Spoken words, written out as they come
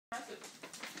present.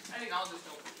 I think I'll just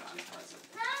open John's present.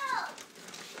 No!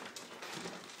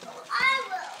 Oh, I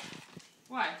will.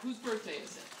 Why? Whose birthday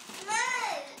is it? Mine.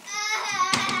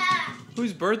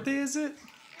 Whose birthday is it?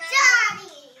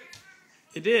 Johnny!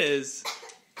 It is.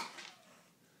 Okay,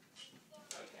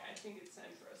 I think it's time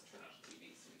for us to turn off the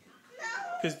TV so we can... No.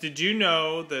 Because did you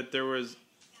know that there was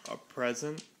a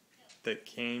present that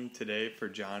came today for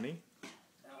Johnny?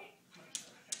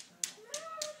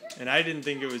 And I didn't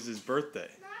think it was his birthday.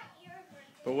 Not your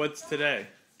birthday. But what's today?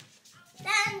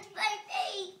 Dan's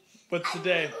birthday. What's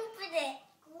today? Open it.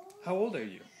 How old are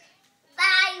you?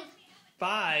 5.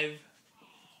 5.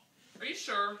 Are you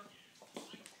sure?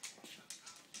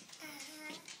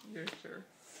 You're sure?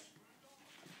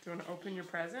 Do you want to open your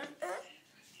present?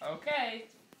 Okay.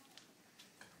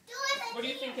 What do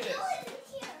you think it is?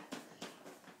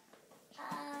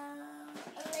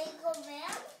 A Lego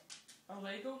van? A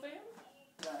Lego van?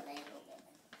 No, Lego van.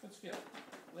 Let's feel it.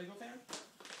 Lego van?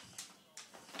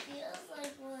 Feels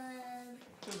like one.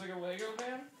 Feels like a Lego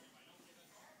van?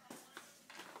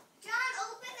 John,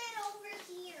 open it over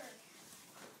here.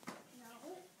 No.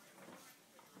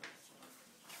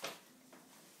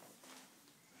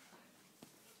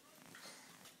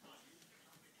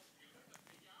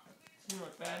 You know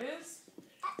what that is?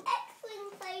 An X-Wing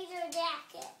fighter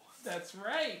jacket. That's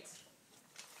right.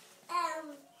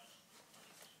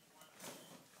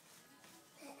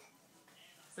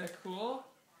 Is that cool?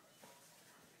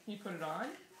 Can you put it on?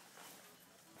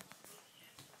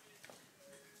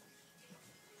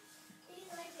 Do you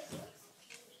like it?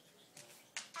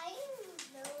 I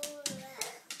know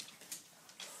that.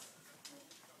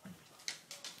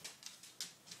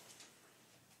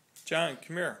 John,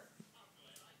 come here.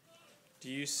 Do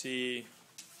you see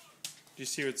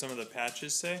what some of the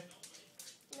patches say?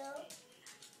 No.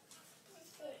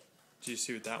 Do you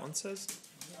see what that one says?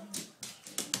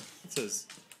 It says,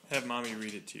 have mommy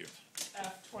read it to you.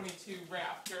 F-22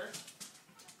 Raptor.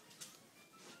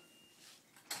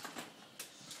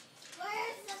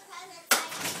 Where's the present I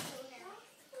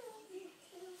give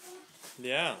to him?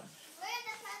 Yeah. Where's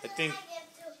the I present think- I give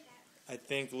to him? I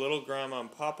think little grandma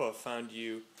and papa found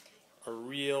you a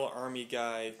real army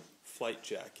guy flight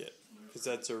jacket. Because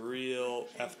that's a real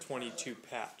F-22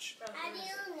 patch. How do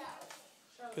you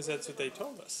know? Because that's what they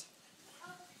told us.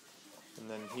 And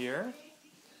then here,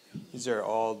 these are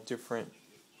all different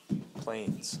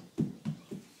planes. Where's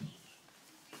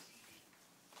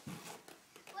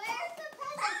the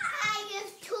present I give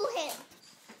to him?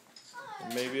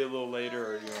 And maybe a little later,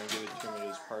 or you want to give it to him at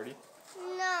his party?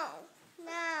 No.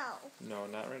 No. No,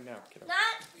 not right now, kiddo.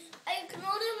 Not. I can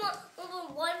only want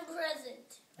one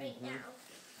present right now.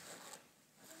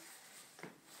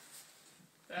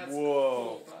 That's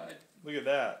Whoa. cool, bud. Look at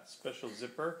that. Special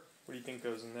zipper. What do you think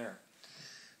goes in there?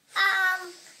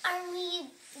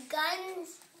 Army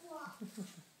guns.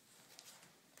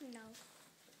 No.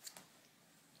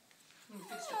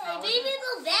 Fix your collar. Maybe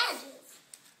the badges.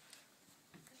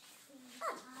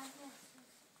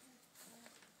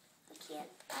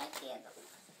 I can't.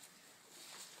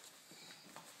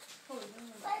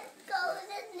 What goes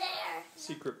in there?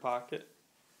 Secret pocket.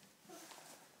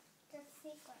 The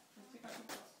secret.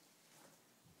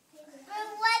 But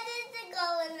what does it go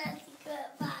in the secret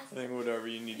I box? think whatever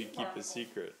you need to keep a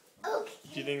secret. Okay.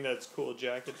 Do you think that's a cool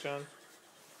jacket, John?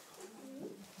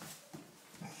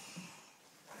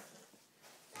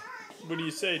 What do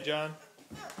you say, John?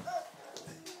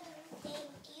 Thank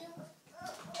you.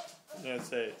 Yeah,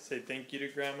 say thank you to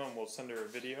Grandma, and we'll send her a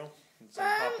video. And send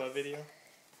Papa a video.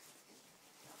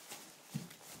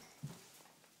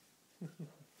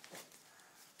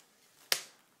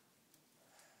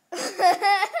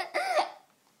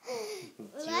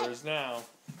 It's yours now.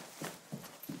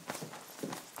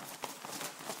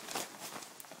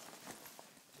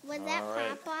 Was that All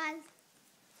right. Papa's?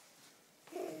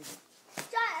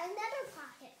 Got another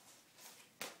pocket.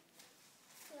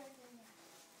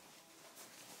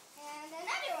 And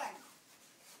another one.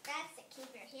 That's to keep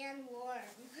your hand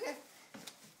warm.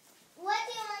 What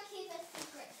do you want to keep a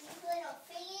secret? These little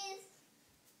thingies?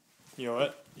 You know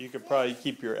what? You could probably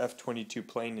keep your F-22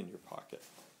 plane in your pocket.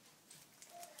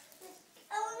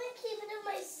 I want to keep it in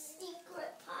my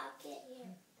secret pocket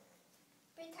here.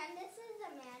 Pretend this is a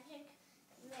magic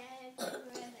ribbon,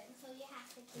 so you have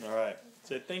to keep All right.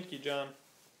 Say thank you, John.